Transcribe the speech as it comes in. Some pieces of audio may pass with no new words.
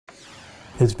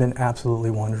It's been absolutely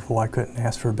wonderful. I couldn't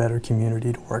ask for a better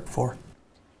community to work for.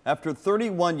 After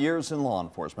 31 years in law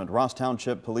enforcement, Ross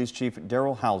Township Police Chief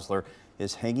Darryl Haussler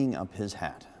is hanging up his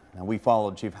hat. Now, we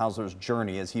followed Chief Haussler's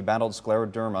journey as he battled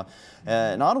scleroderma,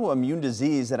 an autoimmune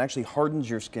disease that actually hardens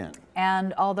your skin.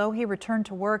 And although he returned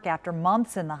to work after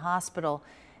months in the hospital,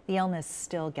 the illness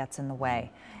still gets in the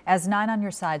way. As 9 on Your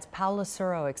Side's Paula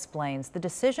Suro explains, the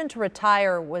decision to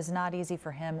retire was not easy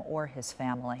for him or his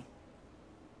family.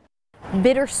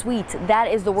 Bittersweet,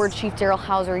 that is the word Chief Darryl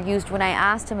Haussler used when I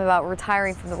asked him about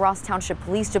retiring from the Ross Township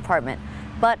Police Department.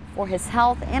 But for his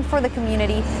health and for the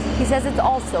community, he says it's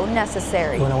also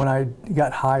necessary. When I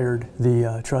got hired,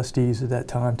 the trustees at that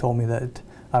time told me that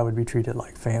I would be treated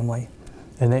like family,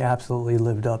 and they absolutely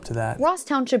lived up to that. Ross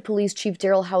Township Police Chief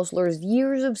Darryl Haussler's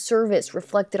years of service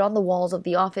reflected on the walls of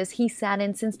the office he sat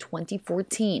in since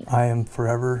 2014. I am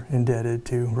forever indebted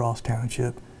to Ross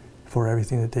Township for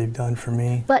everything that they've done for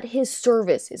me. But his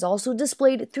service is also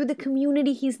displayed through the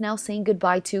community he's now saying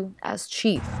goodbye to as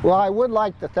chief. Well, I would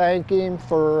like to thank him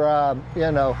for,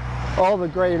 all the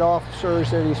great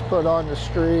officers that he's put on the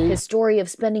street. His story of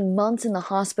spending months in the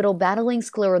hospital battling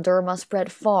scleroderma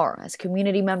spread far as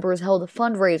community members held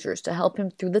fundraisers to help him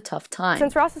through the tough time.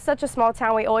 Since Ross is such a small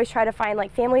town, we always try to find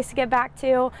families to get back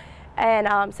to.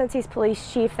 And since he's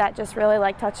police chief, that just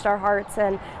really touched our hearts,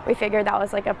 and we figured that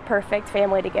was a perfect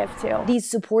family to give to.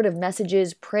 These supportive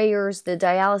messages, prayers, the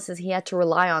dialysis he had to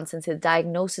rely on since his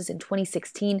diagnosis in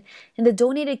 2016, and the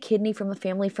donated kidney from a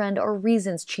family friend are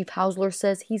reasons Chief Haussler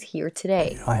says he's here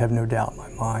today. I have no doubt in my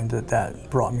mind that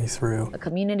that brought me through. A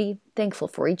community thankful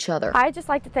for each other. I'd just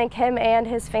like to thank him and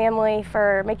his family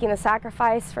for making the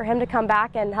sacrifice for him to come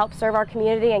back and help serve our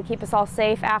community and keep us all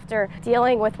safe after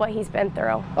dealing with what he's been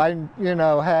through. I,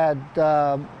 had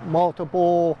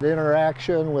multiple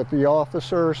interaction with the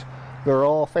officers. They're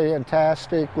all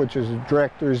fantastic, which is a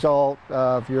direct result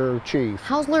of your chief.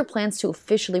 Haussler plans to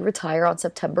officially retire on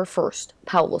September 1st.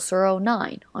 Paula Suro,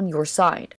 9 on Your Side.